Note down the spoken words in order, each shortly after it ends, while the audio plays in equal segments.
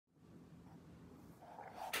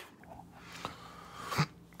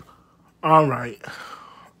All right.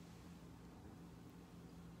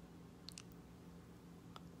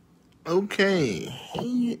 Okay.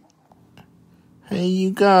 Hey,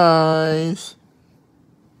 you guys.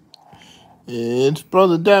 It's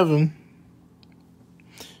Brother Devin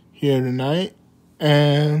here tonight.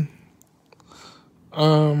 And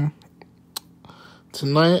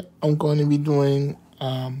tonight I'm going to be doing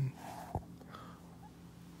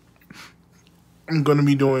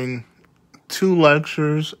two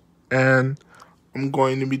lectures, and I'm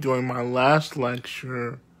going to be doing my last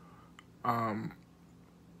lecture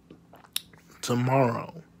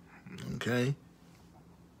tomorrow. Okay?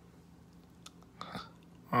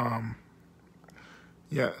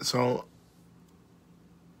 Yeah, so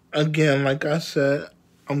again, like I said,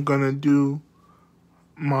 I'm gonna do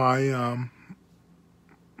my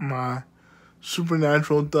my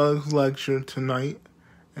Supernatural Thugs lecture tonight,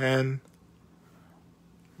 and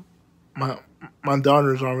my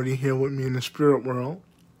daughter's already here with me in the spirit world.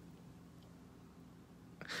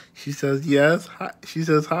 She says yes. Hi. She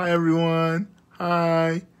says hi, everyone.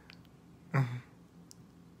 Hi.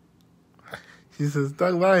 She says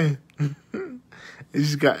Thug Life. And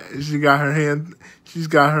she's got her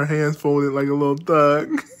hands folded like a little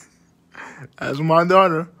thug. That's my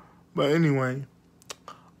daughter. But anyway,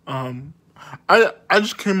 I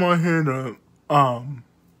just came on here to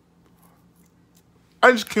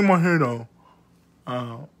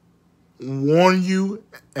warn you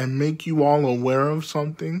and make you all aware of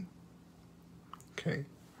something. Okay.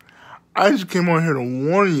 I just came on here to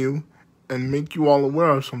warn you and make you all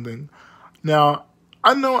aware of something. Now,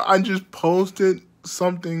 I know I just posted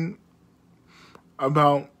something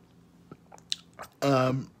about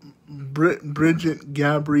Bridgette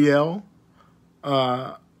Gabrielle.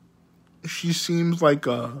 She seems like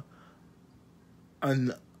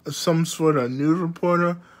some sort of news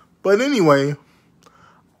reporter. But anyway,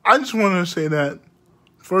 I just want to say that,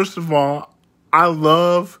 first of all, I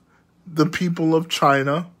love the people of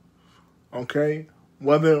China. Okay,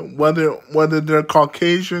 whether they're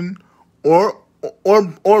Caucasian or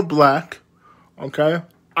black. Okay,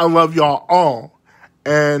 I love y'all all,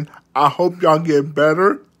 and I hope y'all get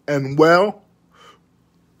better and well,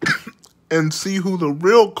 and see who the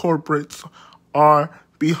real culprits are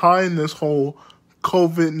behind this whole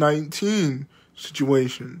COVID-19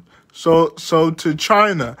 situation. So to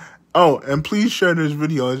China. Oh, and please share this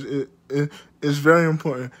video. It's very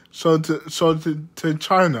important. So to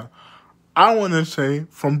China, I want to say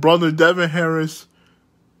from Brother Devin Harris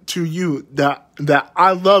to you that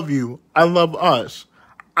I love you. I love us.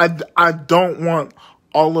 I don't want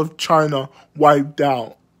all of China wiped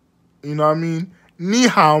out. You know what I mean? Ni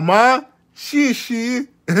hao ma, xi xi.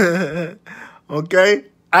 Okay?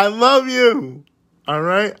 I love you. All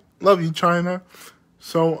right? Love you, China.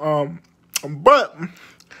 So, but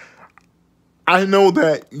I know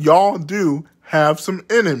that y'all do have some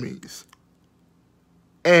enemies.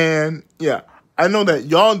 And, yeah, I know that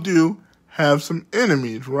y'all do have some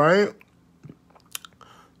enemies, right?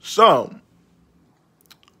 So,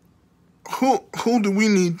 who do we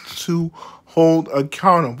need to hold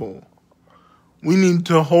accountable? We need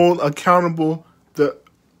to hold accountable the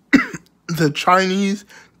Chinese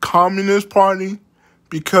Communist Party,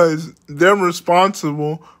 because they're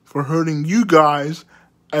responsible for hurting you guys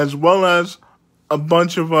as well as a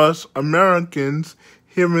bunch of us Americans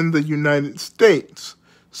here in the United States.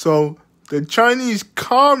 So the Chinese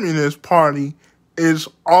Communist Party is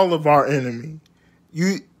all of our enemy.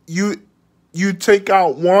 You take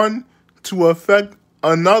out one to affect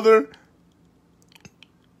another,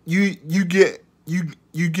 you get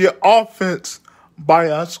offense by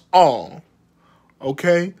us all.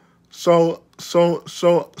 Okay? So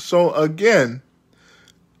again,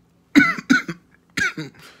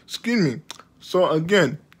 excuse me. So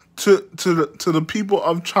again, to the people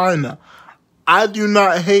of China, I do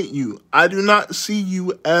not hate you. I do not see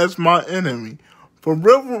you as my enemy. For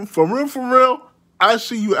real, I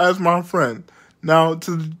see you as my friend. Now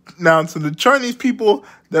to the Chinese people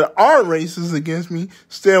that are racist against me,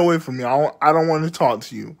 stay away from me. I don't want to talk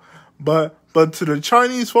to you. But to the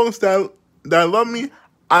Chinese folks that love me,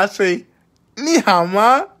 I say ni hao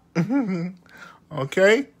ma.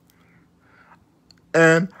 Okay?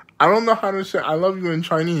 And I don't know how to say I love you in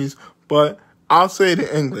Chinese, but I'll say it in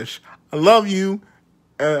English. I love you,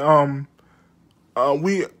 and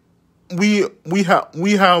we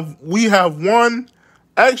have one.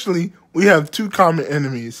 Actually, we have two common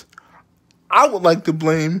enemies. I would like to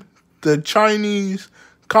blame the Chinese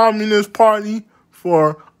Communist Party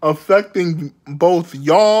for affecting both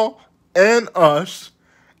y'all and us,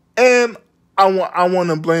 and I want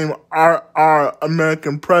to blame our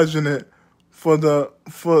American president also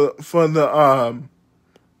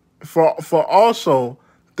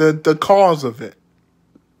the cause of it.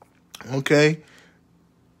 Okay,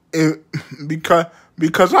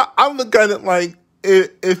 because I look at it like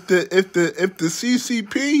if the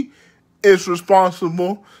CCP is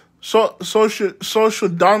responsible, so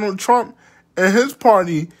should Donald Trump and his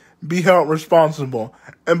party be held responsible.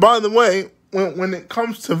 And by the way, when it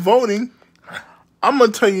comes to voting, I'm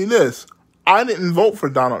gonna tell you this: I didn't vote for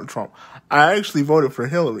Donald Trump. I actually voted for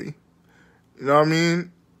Hillary. You know what I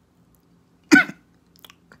mean?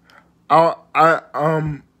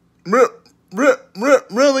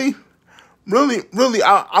 Really,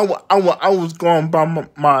 I was going by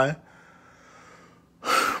my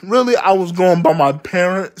I was going by my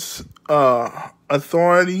parents'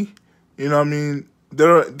 authority. You know what I mean?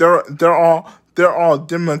 They're all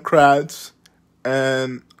Democrats,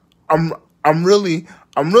 and I'm really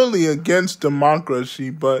against democracy,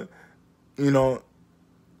 but you know,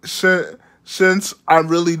 since I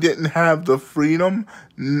really didn't have the freedom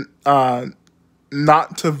not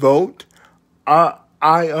to vote, I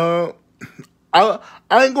ain't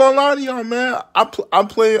gonna lie to y'all, man. I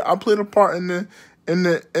played a part in the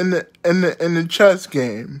chess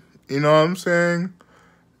game. You know what I'm saying?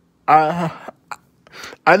 I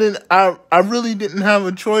really didn't have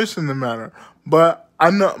a choice in the matter. But I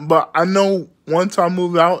know once I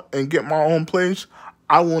move out and get my own place,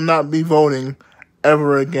 I will not be voting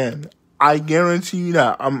ever again. I guarantee you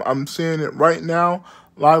that. I'm saying it right now,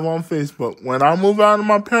 live on Facebook. When I move out of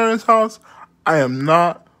my parents' house, I am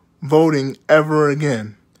not voting ever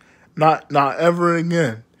again. Not ever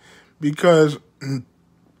again. Because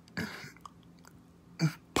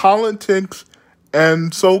politics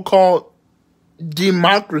and so-called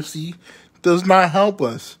democracy does not help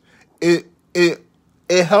us. It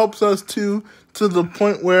helps us to the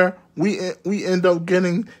point where we end up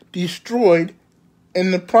getting destroyed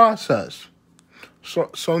in the process.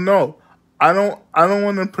 So no, I don't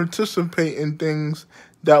want to participate in things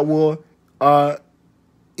that will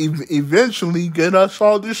eventually get us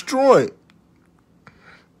all destroyed.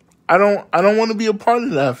 I don't want to be a part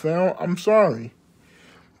of that, fam. I'm sorry.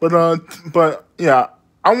 But yeah,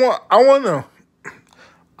 I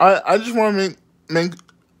just want to make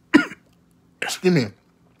excuse me.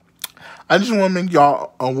 I just want to make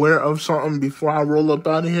y'all aware of something before I roll up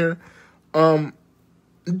out of here.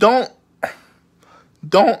 Don't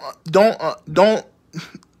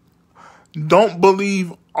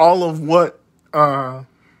believe all of what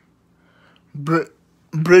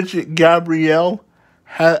Bridgette Gabrielle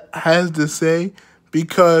has to say,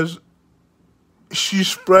 because she's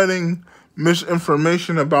spreading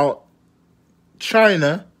misinformation about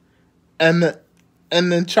China and the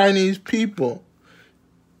Chinese people.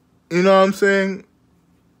 You know what I'm saying?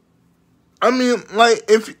 I mean, like,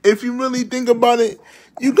 if you really think about it,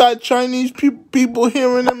 you got Chinese people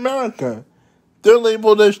here in America. They're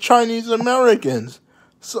labeled as Chinese Americans.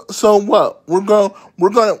 So what?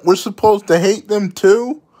 We're supposed to hate them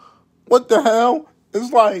too? What the hell?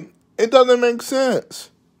 It's like, it doesn't make sense.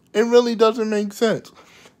 It really doesn't make sense.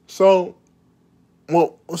 So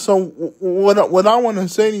what I want to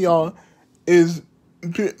say to y'all is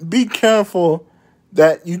be careful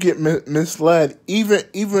that you get misled,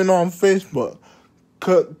 even on Facebook,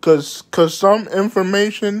 cause some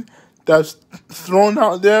information that's thrown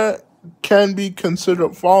out there can be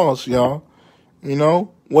considered false, y'all. You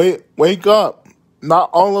know, wake up. Not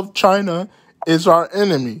all of China is our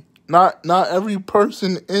enemy. Not every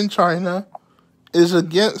person in China is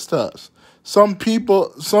against us. Some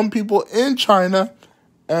people in China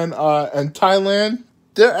and Thailand,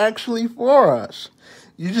 they're actually for us.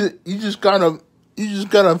 You just gotta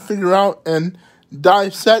figure out and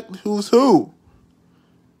dissect who's who.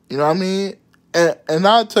 You know what I mean? And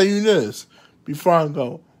I'll tell you this before I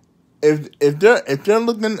go. If they're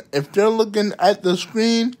looking at the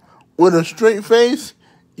screen with a straight face,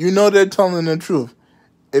 you know they're telling the truth.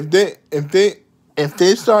 If they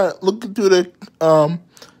start looking through the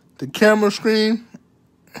camera screen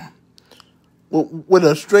with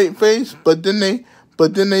a straight face, but then they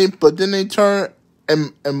turn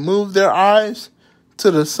and move their eyes to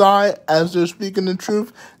the side as they're speaking the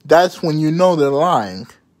truth, that's when you know they're lying.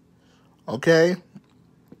 Okay?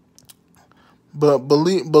 But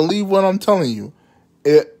believe what I'm telling you.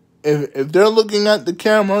 If they're looking at the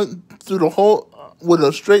camera through the whole with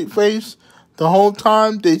a straight face the whole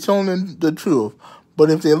time, they telling the truth. But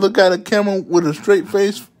if they look at a camera with a straight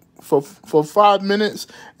face for 5 minutes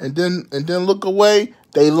and then look away,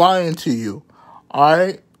 they lying to you. All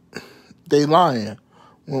right? They lying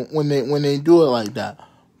when they do it like that.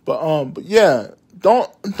 But yeah,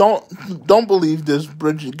 don't believe this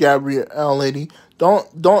Bridgette Gabrielle lady.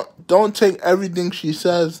 Don't take everything she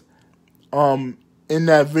says in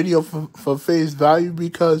that video for face value,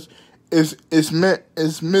 because it's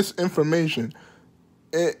misinformation.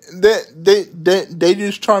 They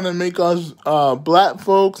just trying to make us black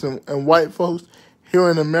folks and white folks here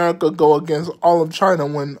in America go against all of China,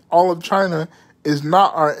 when all of China is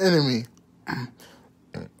not our enemy,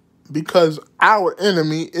 because our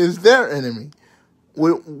enemy is their enemy,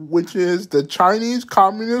 which is the Chinese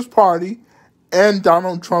Communist Party and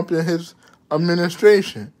Donald Trump and his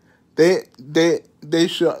administration. They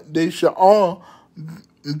should all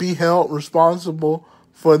be held responsible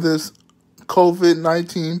for this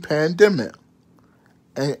COVID-19 pandemic.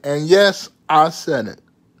 And yes, I said it.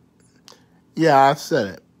 Yeah, I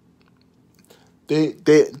said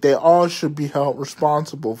it. They all should be held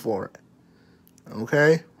responsible for it.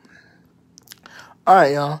 Okay?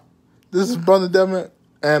 Alright, y'all. This is Brother Devin,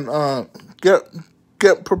 and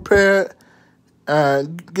get prepared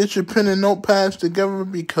and get your pen and notepads together,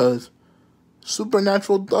 because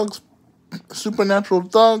Supernatural Thugs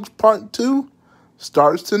Part 2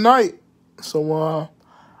 starts tonight. So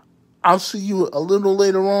I'll see you a little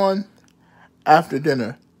later on after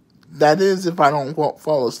dinner. That is, if I don't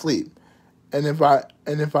fall asleep, and if I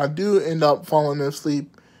do end up falling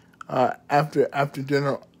asleep after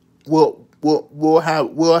dinner, we're gonna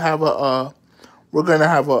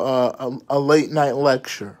have a late night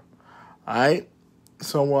lecture. All right.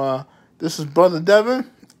 So this is Brother Devin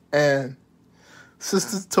and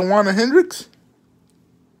Sister Tawana Hendricks.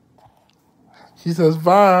 She says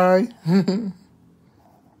bye.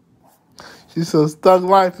 She says thug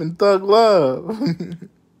life and thug love.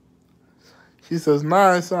 She says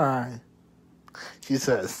 9 side. She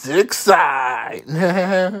says 6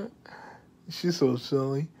 side. She's so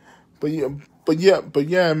silly. But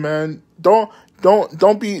yeah, man. Don't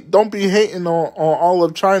be hating on all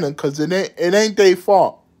of China, because it ain't their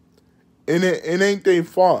fault. It ain't their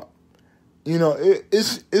fault. You know,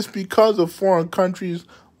 it's because of foreign countries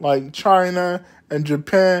like China and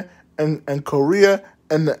Japan and Korea,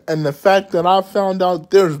 and the fact that I found out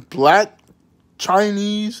there's black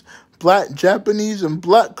Chinese, black Japanese, and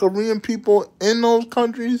black Korean people in those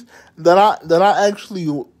countries, that I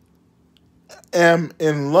actually am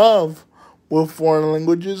in love with foreign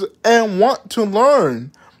languages and want to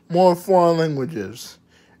learn more foreign languages.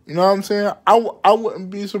 You know what I'm saying? I wouldn't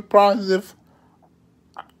be surprised if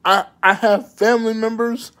I have family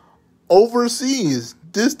members overseas,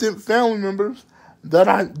 distant family members that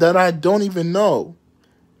I don't even know.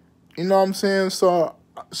 You know what I'm saying? So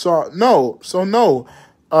no,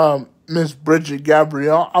 Miss Bridgette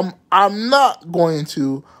Gabrielle, I'm not going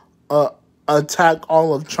to attack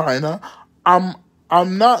all of China. I'm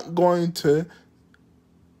not going to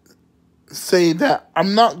say that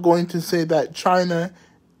China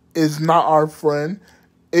is not our friend.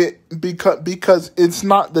 Because it's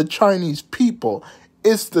not the Chinese people.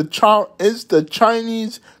 It's the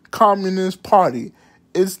Chinese Communist Party.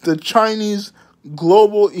 It's the Chinese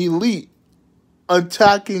global elite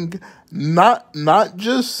attacking not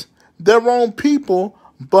just their own people,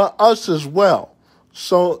 but us as well.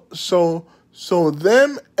 So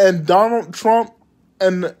them and Donald Trump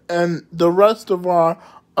and the rest of our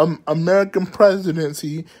American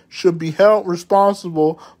presidency should be held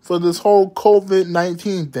responsible for this whole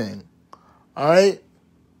COVID-19 thing. All right?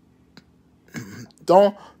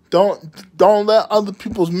 Don't let other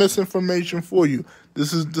people's misinformation fool you.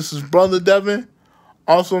 This is Brother Devin,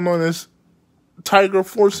 also known as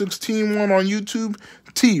Tiger4161 on YouTube,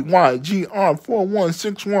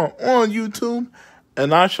 TYGR4161 on YouTube,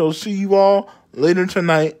 and I shall see you all later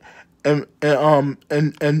tonight. And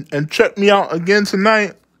check me out again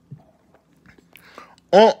tonight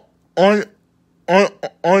on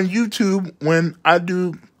YouTube when I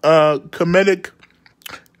do comedic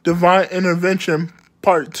divine intervention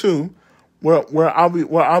part 2, where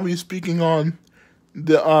I'll be speaking on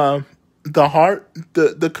the heart,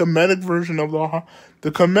 the comedic version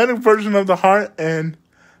of the heart, and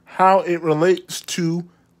how it relates to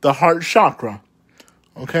the heart chakra.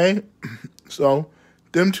 Okay, so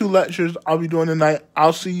them 2 lectures I'll be doing tonight.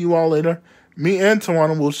 I'll see you all later. Me and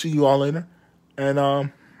Tawana will see you all later. And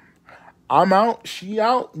I'm out, she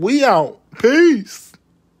out, we out. Peace.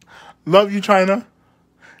 Love you, China.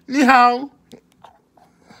 Ni hao.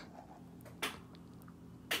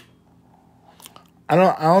 I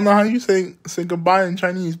don't know how you say goodbye in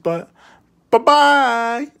Chinese, but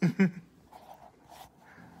bye-bye.